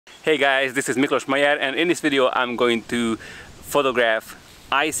Hey guys, this is Miklos Mayer, and in this video I'm going to photograph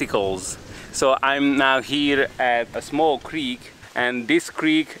icicles. So I'm now here at a small creek, and this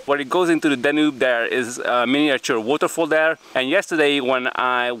creek, where it goes into the Danube, there is a miniature waterfall there. And yesterday when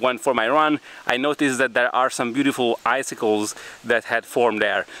I went for my run, I noticed that there are some beautiful icicles that had formed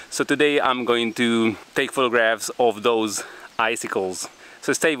there. So today I'm going to take photographs of those icicles.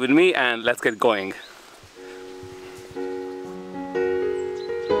 So stay with me and let's get going.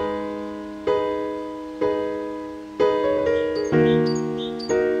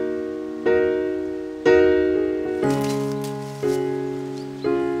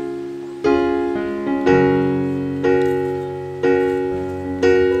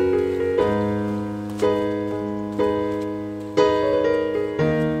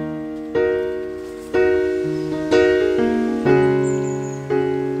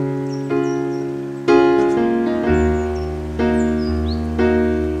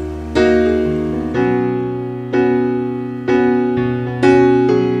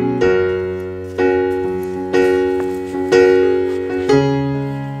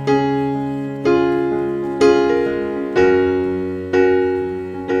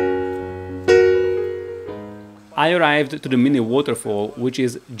 I arrived to the mini waterfall, which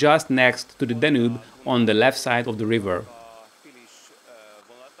is just next to the Danube on the left side of the river.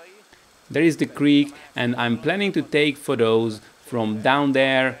 There is the creek, and I'm planning to take photos from down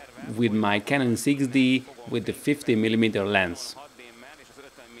there with my Canon 6D with the 50mm lens.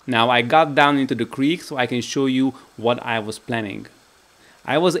 Now I got down into the creek so I can show you what I was planning.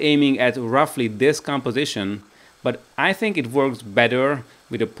 I was aiming at roughly this composition, but I think it works better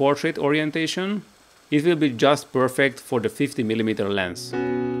with a portrait orientation. It will be just perfect for the 50mm lens.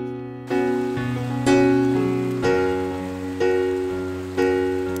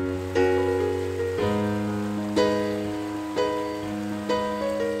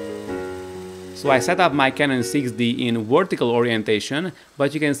 So I set up my Canon 6D in vertical orientation,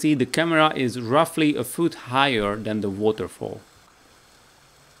 but you can see the camera is roughly a foot higher than the waterfall.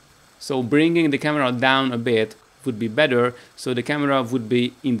 So bringing the camera down a bit would be better, so the camera would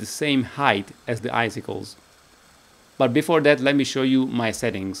be in the same height as the icicles. But before that, let me show you my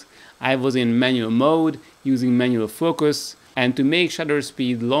settings. I was in manual mode, using manual focus, and to make shutter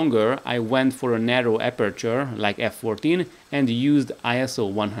speed longer, I went for a narrow aperture like f14 and used ISO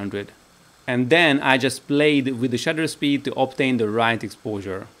 100. And then I just played with the shutter speed to obtain the right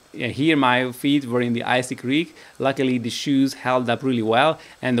exposure. Here my feet were in the icy creek. Luckily the shoes held up really well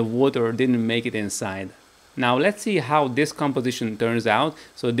and the water didn't make it inside. Now let's see how this composition turns out.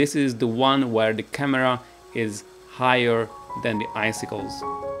 So this is the one where the camera is higher than the icicles.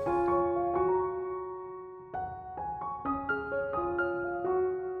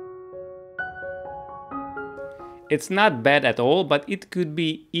 It's not bad at all, but it could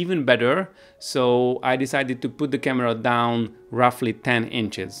be even better. So I decided to put the camera down roughly 10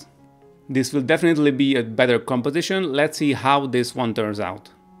 inches. This will definitely be a better composition. Let's see how this one turns out.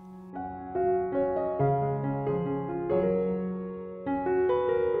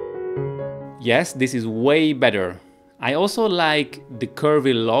 Yes, this is way better. I also like the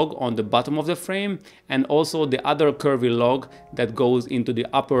curvy log on the bottom of the frame and also the other curvy log that goes into the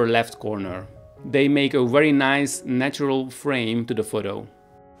upper left corner. They make a very nice natural frame to the photo.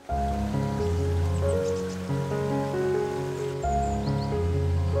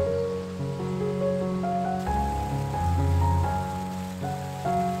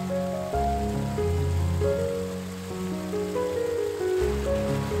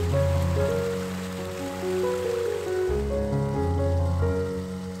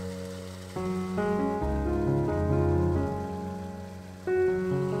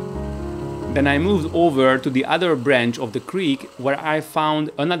 Then I moved over to the other branch of the creek where I found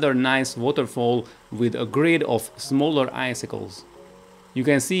another nice waterfall with a grid of smaller icicles. You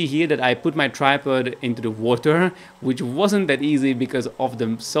can see here that I put my tripod into the water, which wasn't that easy because of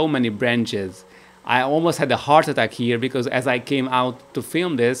the so many branches. I almost had a heart attack here because as I came out to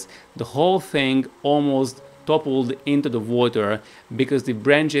film this, the whole thing almost toppled into the water because the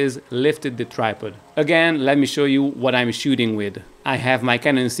branches lifted the tripod. Again, let me show you what I'm shooting with. I have my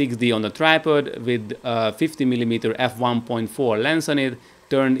Canon 6D on the tripod with a 50mm f1.4 lens on it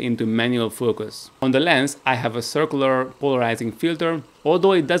turned into manual focus. On the lens, I have a circular polarizing filter.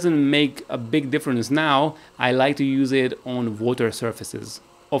 Although it doesn't make a big difference now, I like to use it on water surfaces.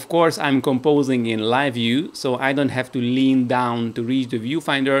 Of course, I'm composing in live view, so I don't have to lean down to reach the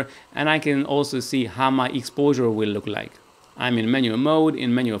viewfinder, and I can also see how my exposure will look like. I'm in manual mode,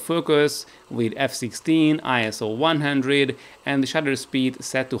 in manual focus, with f16, ISO 100, and the shutter speed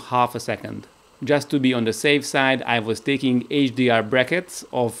set to half a second. Just to be on the safe side, I was taking HDR brackets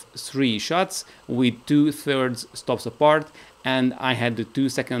of 3 shots with 2/3 stops apart, and I had the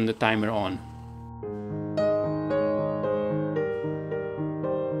 2-second timer on.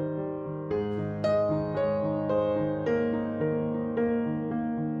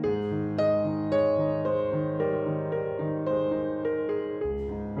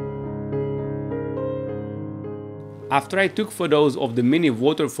 After I took photos of the mini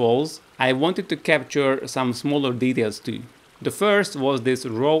waterfalls, I wanted to capture some smaller details too. The first was this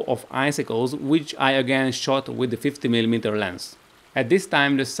row of icicles, which I again shot with the 50mm lens. At this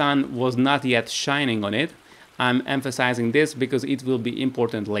time the sun was not yet shining on it. I'm emphasizing this because it will be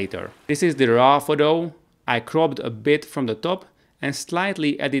important later. This is the raw photo. I cropped a bit from the top and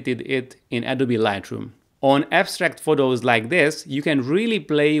slightly edited it in Adobe Lightroom. On abstract photos like this, you can really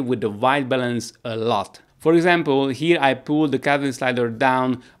play with the white balance a lot. For example, here I pulled the Kelvin slider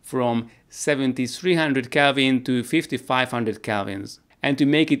down from 7300 Kelvin to 5500 Kelvins. And to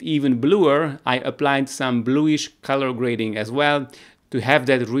make it even bluer, I applied some bluish color grading as well to have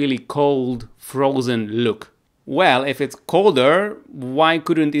that really cold, frozen look. Well, if it's colder, why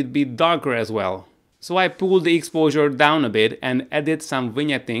couldn't it be darker as well? So I pulled the exposure down a bit and added some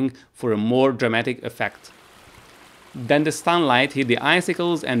vignetting for a more dramatic effect. Then the sunlight hit the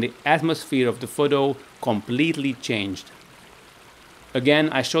icicles and the atmosphere of the photo completely changed. Again,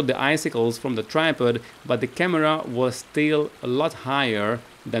 I shot the icicles from the tripod, but the camera was still a lot higher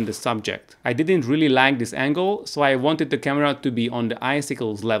than the subject. I didn't really like this angle, so I wanted the camera to be on the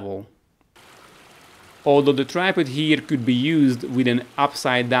icicles level. Although the tripod here could be used with an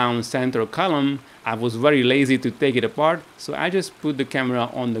upside down center column, I was very lazy to take it apart, so I just put the camera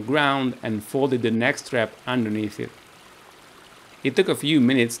on the ground and folded the neck strap underneath it. It took a few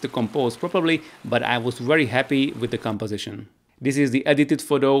minutes to compose properly, but I was very happy with the composition. This is the edited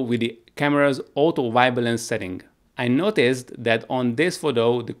photo with the camera's auto white balance setting. I noticed that on this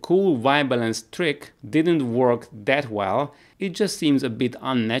photo the cool white balance trick didn't work that well. It just seems a bit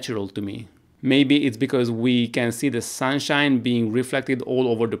unnatural to me. Maybe it's because we can see the sunshine being reflected all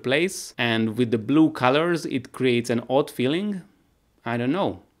over the place, and with the blue colors it creates an odd feeling? I don't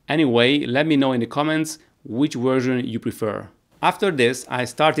know. Anyway, let me know in the comments which version you prefer. After this, I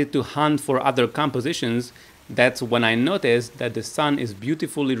started to hunt for other compositions. That's when I noticed that the sun is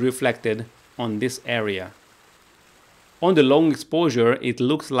beautifully reflected on this area. On the long exposure, it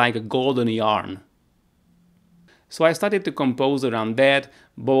looks like a golden yarn. So I started to compose around that,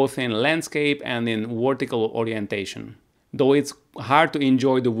 both in landscape and in vertical orientation. Though it's hard to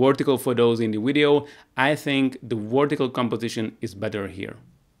enjoy the vertical photos in the video, I think the vertical composition is better here.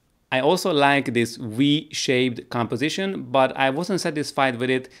 I also like this V-shaped composition, but I wasn't satisfied with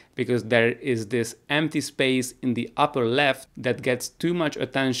it because there is this empty space in the upper left that gets too much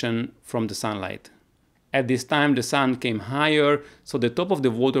attention from the sunlight. At this time the sun came higher, so the top of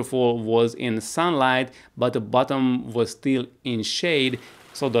the waterfall was in sunlight, but the bottom was still in shade,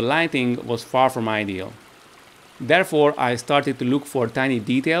 so the lighting was far from ideal. Therefore, I started to look for tiny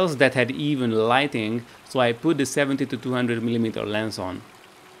details that had even lighting, so I put the 70 to 200mm lens on.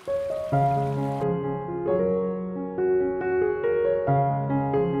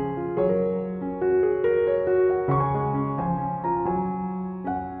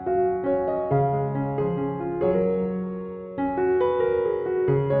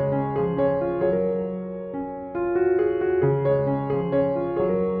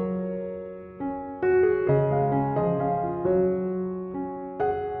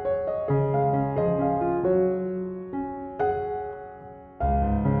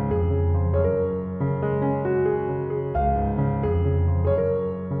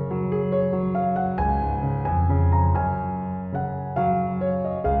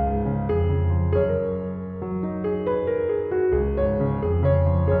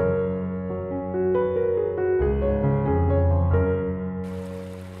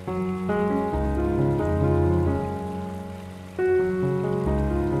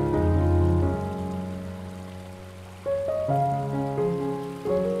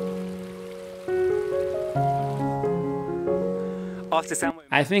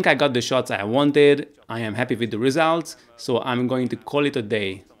 I think I got the shots I wanted. I am happy with the results, so I'm going to call it a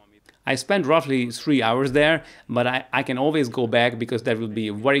day. I spent roughly 3 hours there, but I can always go back because there will be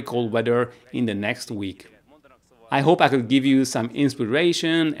very cold weather in the next week. I hope I could give you some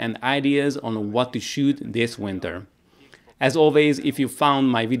inspiration and ideas on what to shoot this winter. As always, if you found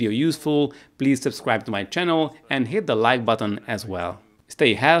my video useful, please subscribe to my channel and hit the like button as well.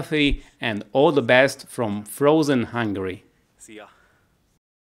 Stay healthy and all the best from frozen Hungary. See ya.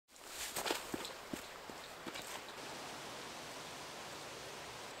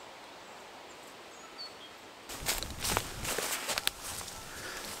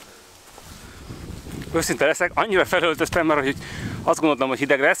 Őszinte leszek, annyira felöltöztem már, hogy azt gondoltam, hogy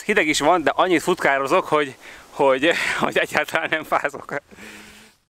hideg lesz. Hideg is van, de annyit futkározok, hogy egyáltalán nem fázok.